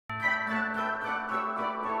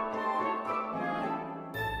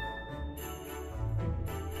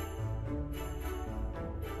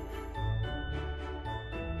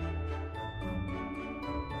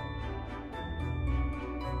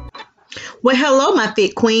Well, hello, my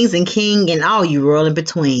Fitt Queens and King, and all you royal in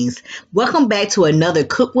betweens. Welcome back to another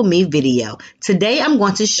Cook With Me video. Today, I'm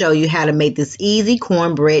going to show you how to make this easy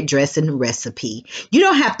cornbread dressing recipe. You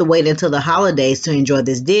don't have to wait until the holidays to enjoy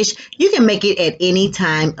this dish. You can make it at any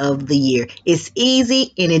time of the year. It's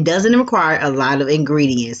easy and it doesn't require a lot of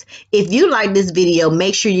ingredients. If you like this video,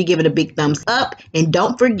 make sure you give it a big thumbs up and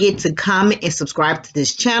don't forget to comment and subscribe to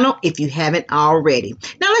this channel if you haven't already.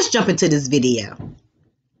 Now, let's jump into this video.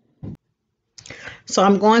 So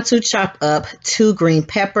I'm going to chop up 2 green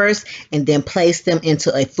peppers and then place them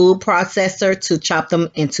into a food processor to chop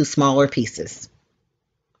them into smaller pieces.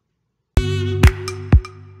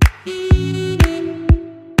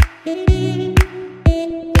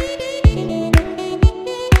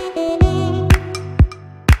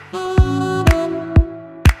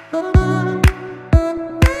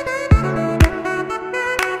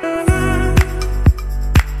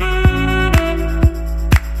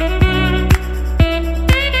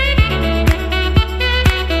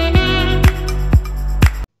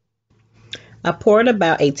 I poured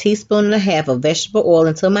about 1.5 teaspoons of vegetable oil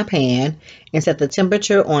into my pan and set the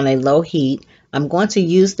temperature on a low heat. I'm going to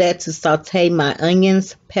use that to saute my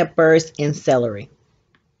onions, peppers, and celery.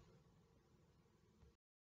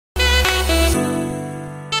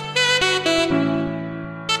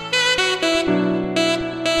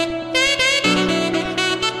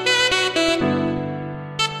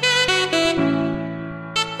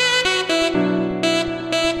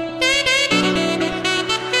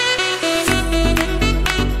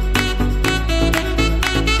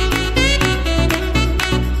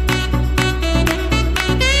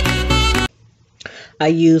 I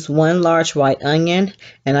used 1 large white onion,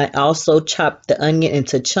 and I also chopped the onion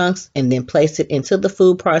into chunks and then placed it into the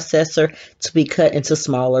food processor to be cut into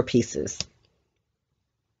smaller pieces.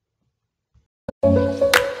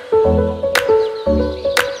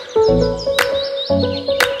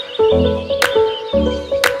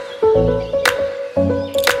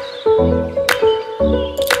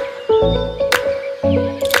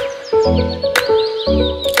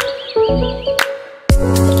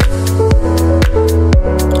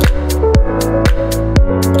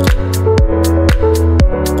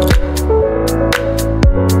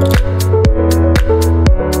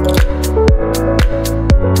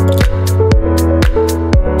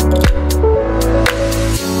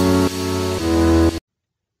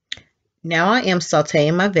 Now I am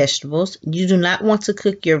sauteing my vegetables. You do not want to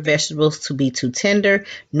cook your vegetables to be too tender,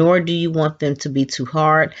 nor do you want them to be too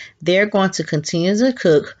hard. They're going to continue to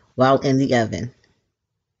cook while in the oven.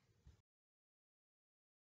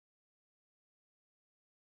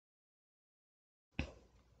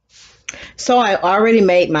 So I already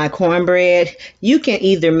made my cornbread. You can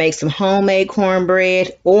either make some homemade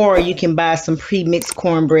cornbread or you can buy some pre-mixed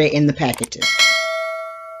cornbread in the packages.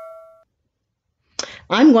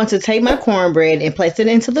 I'm going to take my cornbread and place it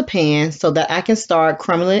into the pan so that I can start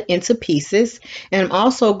crumbling it into pieces. And I'm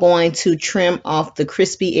also going to trim off the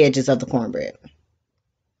crispy edges of the cornbread.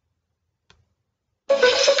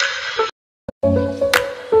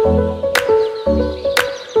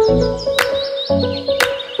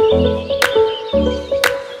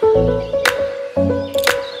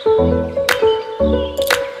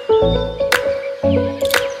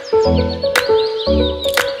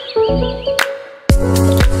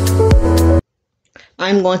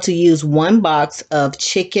 I'm going to use 1 box of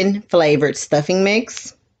chicken flavored stuffing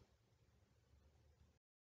mix.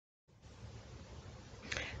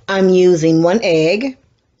 I'm using 1 egg.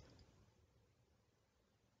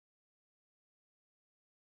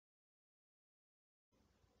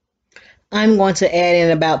 I'm going to add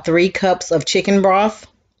in about 3 cups of chicken broth.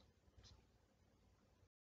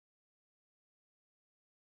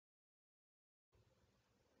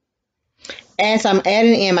 As I'm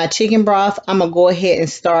adding in my chicken broth, I'm going to go ahead and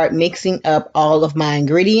start mixing up all of my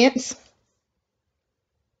ingredients.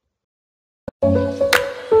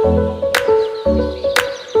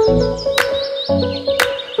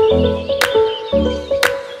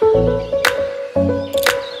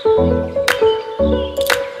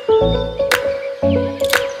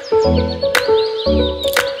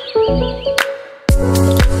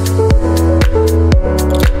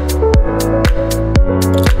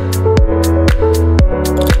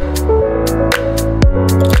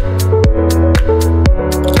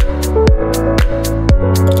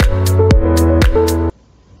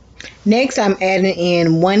 Next, I'm adding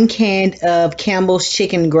in 1 can of Campbell's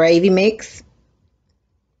chicken gravy mix.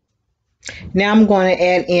 Now I'm going to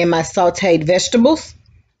add in my sauteed vegetables.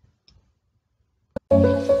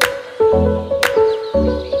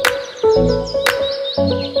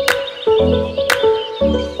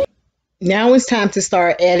 Now it's time to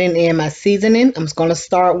start adding in my seasoning. I'm just going to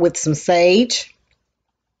start with some sage,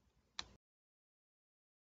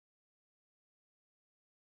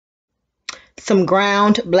 some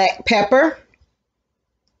ground black pepper,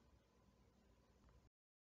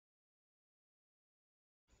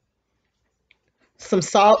 some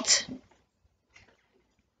salt,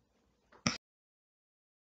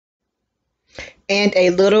 and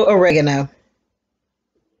a little oregano.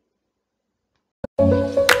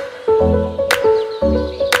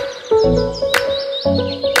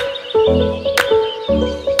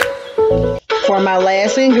 For my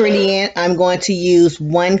last ingredient, I'm going to use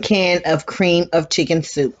 1 can of cream of chicken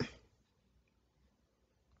soup.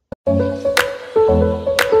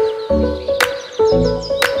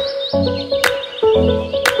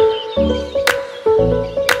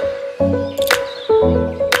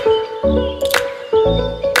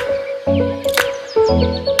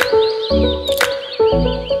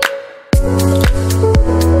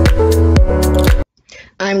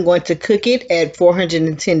 I'm going to cook it at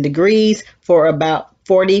 410 degrees for about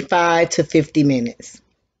 45 to 50 minutes.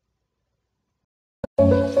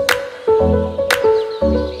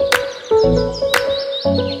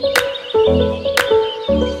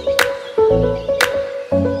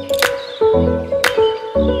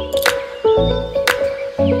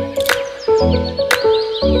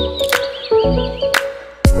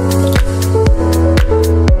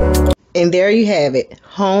 And there you have it,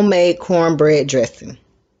 homemade cornbread dressing.